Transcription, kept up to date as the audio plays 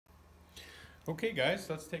Okay guys,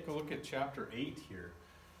 let's take a look at chapter 8 here.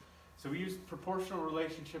 So we used proportional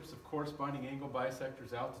relationships of corresponding angle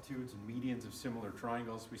bisectors, altitudes, and medians of similar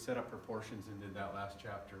triangles. We set up proportions and did that last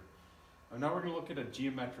chapter. Now we're going to look at a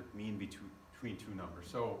geometric mean between two numbers.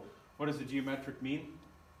 So what is the geometric mean?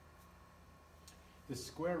 The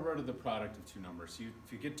square root of the product of two numbers. So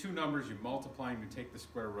if you get two numbers, you multiply them, you take the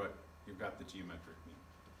square root, you've got the geometric mean.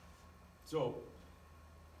 So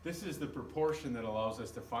this is the proportion that allows us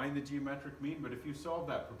to find the geometric mean, but if you solve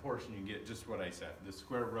that proportion, you get just what I said, the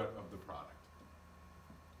square root of the product.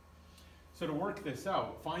 So to work this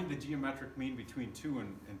out, find the geometric mean between 2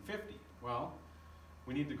 and 50. Well,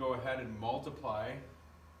 we need to go ahead and multiply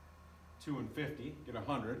 2 and 50, get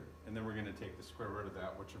 100, and then we're going to take the square root of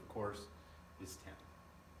that, which of course is 10.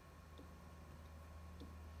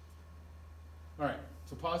 All right,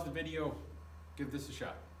 so pause the video, give this a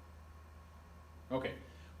shot. Okay.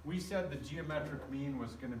 We said the geometric mean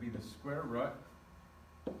was going to be the square root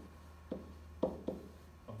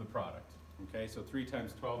of the product. Okay, so 3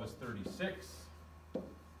 times 12 is 36.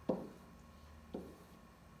 And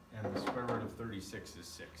the square root of 36 is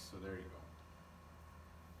 6. So there you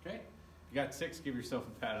go. Okay, you got 6, give yourself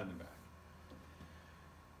a pat on the back.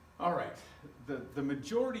 All right, the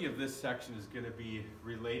majority of this section is going to be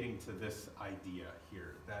relating to this idea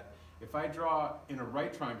here, that if I draw in a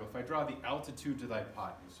right triangle, if I draw the altitude to the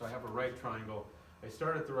hypotenuse, so I have a right triangle, I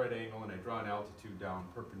start at the right angle and I draw an altitude down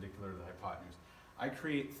perpendicular to the hypotenuse, I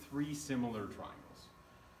create 3 similar triangles,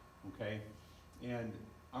 okay? And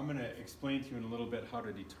I'm going to explain to you in a little bit how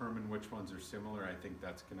to determine which ones are similar. I think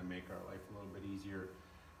that's going to make our life a little bit easier.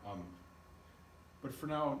 But for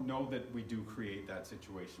now, know that we do create that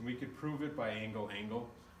situation. We could prove it by angle,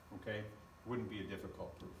 okay? Wouldn't be a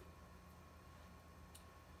difficult proof.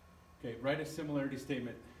 Okay, write a similarity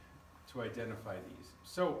statement to identify these.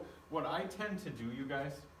 So what I tend to do, you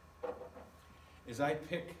guys, is I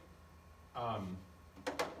pick, I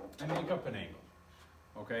make up an angle,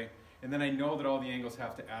 okay? And then I know that all the angles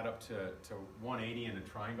have to add up to 180 in a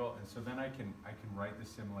triangle, and so then I can write the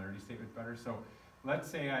similarity statement better. So let's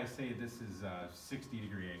say I say this is a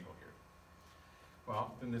 60-degree angle here.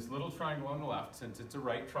 Well, then this little triangle on the left, since it's a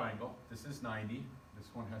right triangle, this is 90, this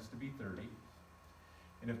one has to be 30.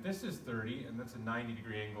 And if this is 30, and that's a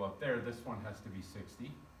 90-degree angle up there, this one has to be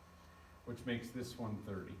 60, which makes this one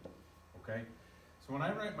 30, okay? So when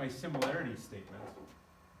I write my similarity statement,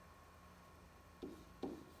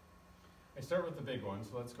 I start with the big one,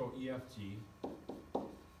 so let's go EFG.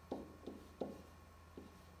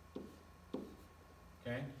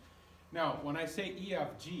 Okay? Now, when I say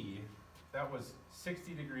EFG, that was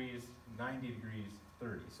 60 degrees, 90 degrees,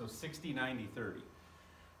 30. So 60, 90, 30.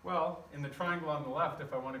 Well, in the triangle on the left,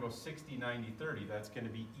 if I want to go 60, 90, 30, that's going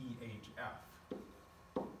to be EHF.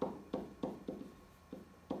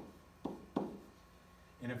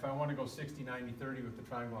 And if I want to go 60, 90, 30 with the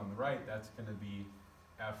triangle on the right, that's going to be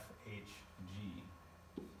FHG.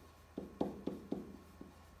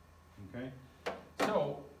 Okay?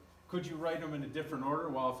 So, could you write them in a different order?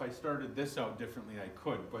 Well, if I started this out differently, I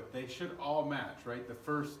could, but they should all match, right? The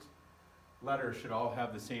first letter should all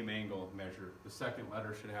have the same angle measure. The second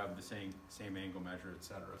letter should have the same angle measure,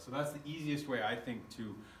 etc. So that's the easiest way, I think,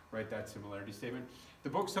 to write that similarity statement. The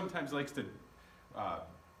book sometimes likes to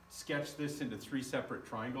sketch this into 3 separate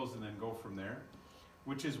triangles and then go from there,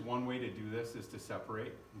 which is one way to do this, is to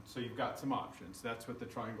separate. So you've got some options. That's what the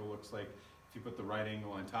triangle looks like if you put the right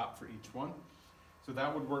angle on top for each one. So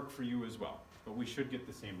that would work for you as well, but we should get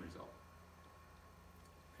the same result.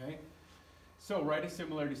 Okay? So write a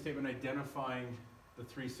similarity statement identifying the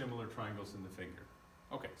 3 similar triangles in the figure.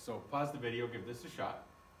 Okay, so pause the video, give this a shot.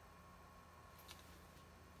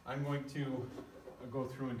 I'm going to go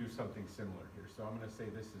through and do something similar here. So I'm going to say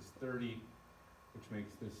this is 30, which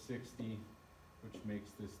makes this 60, which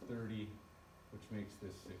makes this 30, which makes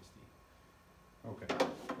this 60. Okay,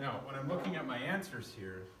 now when I'm looking at my answers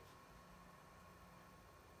here,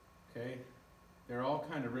 okay, they're all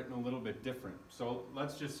kind of written a little bit different. So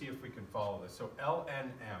let's just see if we can follow this. So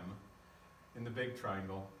LNM in the big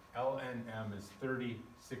triangle, LNM is 30,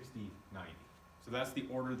 60, 90. So that's the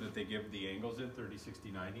order that they give the angles in, 30,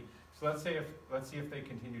 60, 90. So let's see if they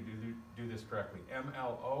continue to do this correctly.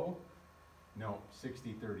 MLO, no,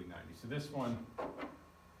 60, 30, 90. So this one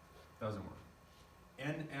doesn't work.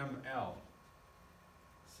 NML,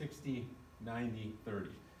 60, 90, 30.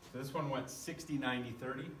 So this one went 60, 90,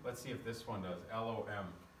 30. Let's see if this one does.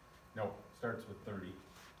 LOM. No, starts with 30.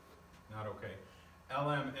 Not okay.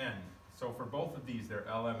 LMN. So for both of these, they're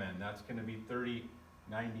LMN. That's going to be 30,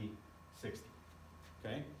 90, 60.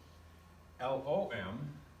 Okay?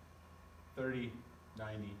 LOM, 30,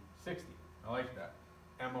 90, 60. I like that.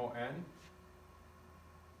 MON,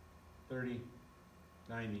 30,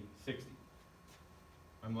 90, 60.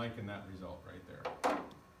 I'm liking that result right there.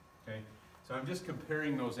 Okay, so I'm just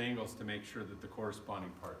comparing those angles to make sure that the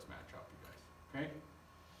corresponding parts match up, you guys. Okay?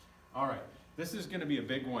 All right, this is going to be a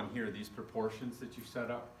big one here, these proportions that you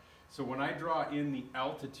set up. So when I draw in the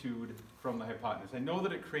altitude from the hypotenuse, I know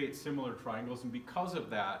that it creates similar triangles, and because of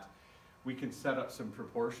that, we can set up some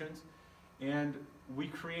proportions, and we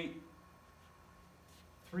create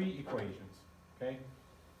 3 equations, okay?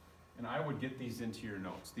 And I would get these into your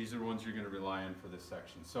notes. These are the ones you're going to rely on for this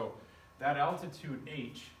section. So that altitude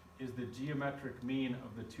h is the geometric mean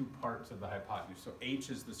of the 2 parts of the hypotenuse. So h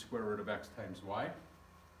is the square root of x times y.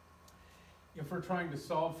 If we're trying to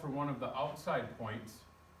solve for one of the outside points,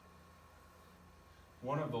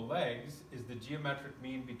 one of the legs is the geometric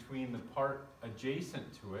mean between the part adjacent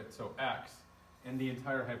to it, so x, and the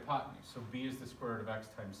entire hypotenuse. So b is the square root of x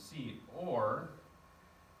times c, or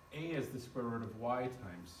a is the square root of y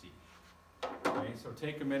times c. Okay, so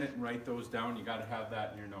take a minute and write those down. You got to have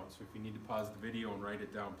that in your notes. So if you need to pause the video and write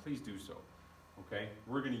it down, please do so. Okay,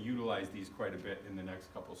 we're going to utilize these quite a bit in the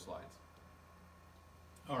next couple slides.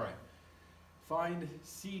 All right, find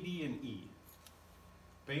CD and E.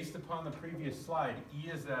 Based upon the previous slide, E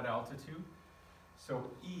is that altitude. So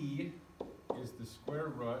E is the square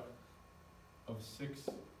root of 6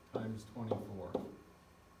 times 24.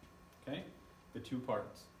 Okay, the 2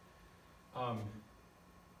 parts.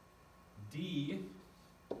 D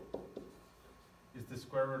is the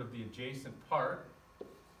square root of the adjacent part,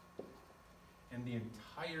 and the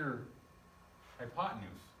entire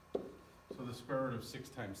hypotenuse, so the square root of 6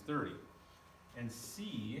 times 30. And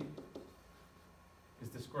C is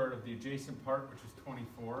the square root of the adjacent part, which is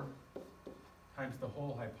 24, times the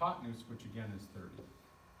whole hypotenuse, which again is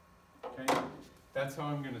 30. Okay? That's how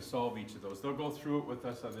I'm going to solve each of those. They'll go through it with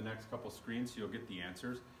us on the next couple screens, so you'll get the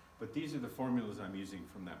answers. But these are the formulas I'm using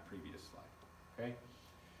from that previous slide. Okay?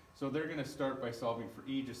 So they're going to start by solving for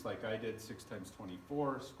E, just like I did, 6 times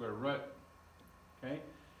 24, square root. Okay?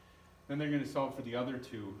 Then they're going to solve for the other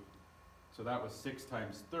 2. So that was 6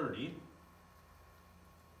 times 30,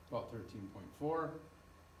 about 13.4.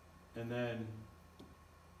 And then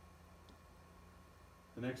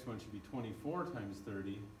the next one should be 24 times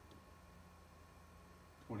 30,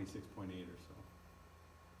 26.8 or so.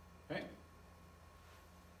 Okay?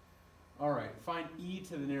 All right, find E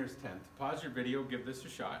to the nearest tenth. Pause your video, give this a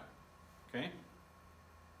shot. Okay?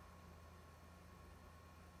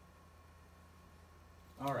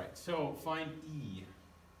 All right, so find E.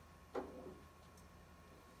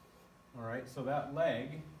 All right, so that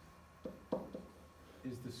leg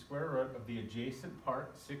is the square root of the adjacent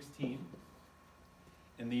part, 16,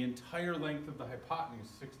 and the entire length of the hypotenuse,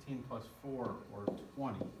 16 plus 4, or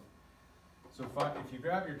 20. So if you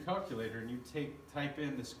grab your calculator and you type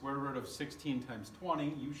in the square root of 16 times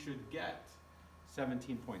 20, you should get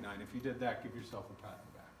 17.9. If you did that, give yourself a pat on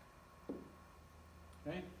the back.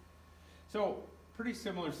 Okay? So, pretty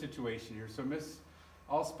similar situation here. So Miss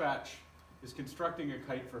Allspach is constructing a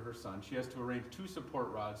kite for her son. She has to arrange 2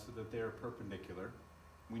 support rods so that they are perpendicular.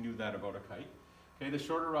 We knew that about a kite. Okay, the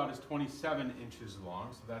shorter rod is 27 inches long,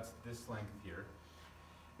 so that's this length here.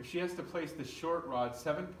 If she has to place the short rod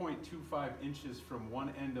 7.25 inches from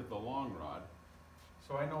one end of the long rod,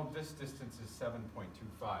 so I know this distance is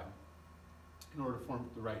 7.25 in order to form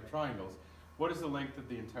the right triangles, what is the length of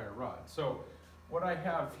the entire rod? So what I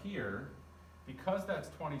have here, because that's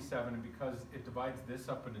 27 and because it divides this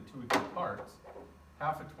up into 2 equal parts,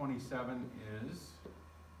 half of 27 is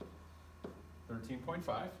 13.5.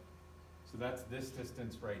 So that's this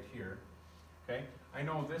distance right here. Okay, I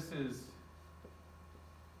know this is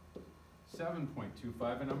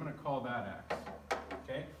 7.25, and I'm going to call that x.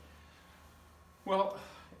 Okay? Well,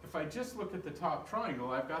 if I just look at the top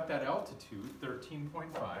triangle, I've got that altitude, 13.5.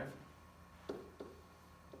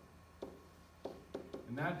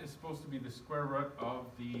 And that is supposed to be the square root of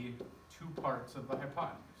the 2 parts of the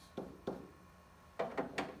hypotenuse.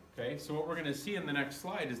 Okay, so what we're going to see in the next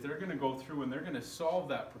slide is they're going to go through and they're going to solve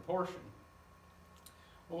that proportion.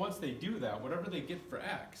 Well, once they do that, whatever they get for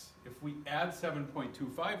x, if we add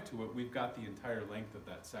 7.25 to it, we've got the entire length of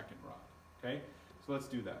that second rod. Okay, so let's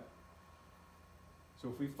do that. So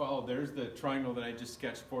if we follow, there's the triangle that I just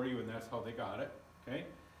sketched for you, and that's how they got it. Okay,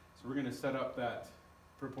 so we're going to set up that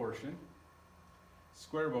proportion,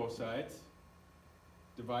 square both sides,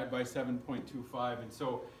 divide by 7.25, and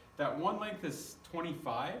so that one length is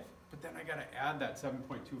 25, but then I got to add that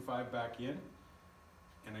 7.25 back in,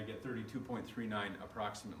 and I get 32.39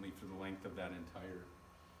 approximately for the length of that entire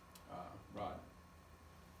rod.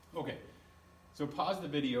 Okay, so pause the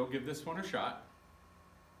video, give this one a shot.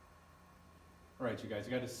 All right, you guys, I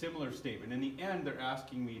got a similar statement. In the end, they're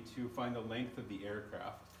asking me to find the length of the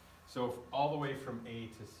aircraft. So all the way from A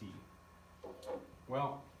to C.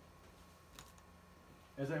 Well,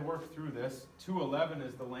 as I work through this, 211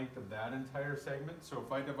 is the length of that entire segment. So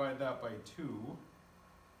if I divide that by 2,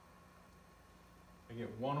 I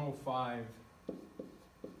get 105.5.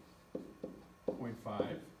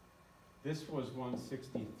 This was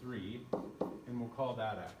 163, and we'll call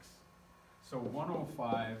that x. So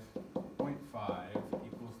 105.5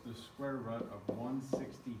 equals the square root of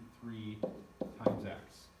 163 times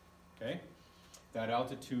x. Okay? That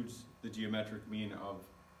altitude's the geometric mean of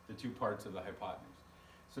the two parts of the hypotenuse.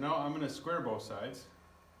 So now I'm going to square both sides.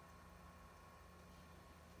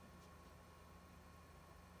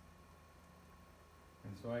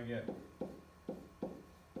 And so I get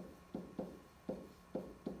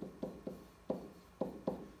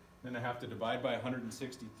then I have to divide by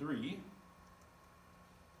 163.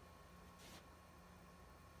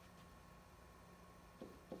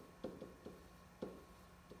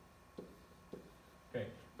 Okay,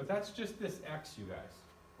 but that's just this x, you guys,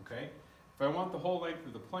 okay? If I want the whole length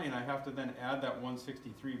of the plane, I have to then add that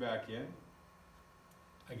 163 back in.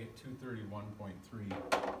 I get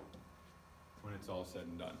 231.3 when it's all said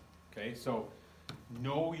and done, okay? So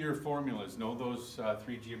know your formulas, know those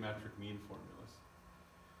 3 geometric mean formulas.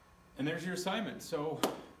 And there's your assignment. So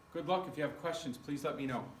good luck. If you have questions, please let me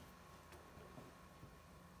know.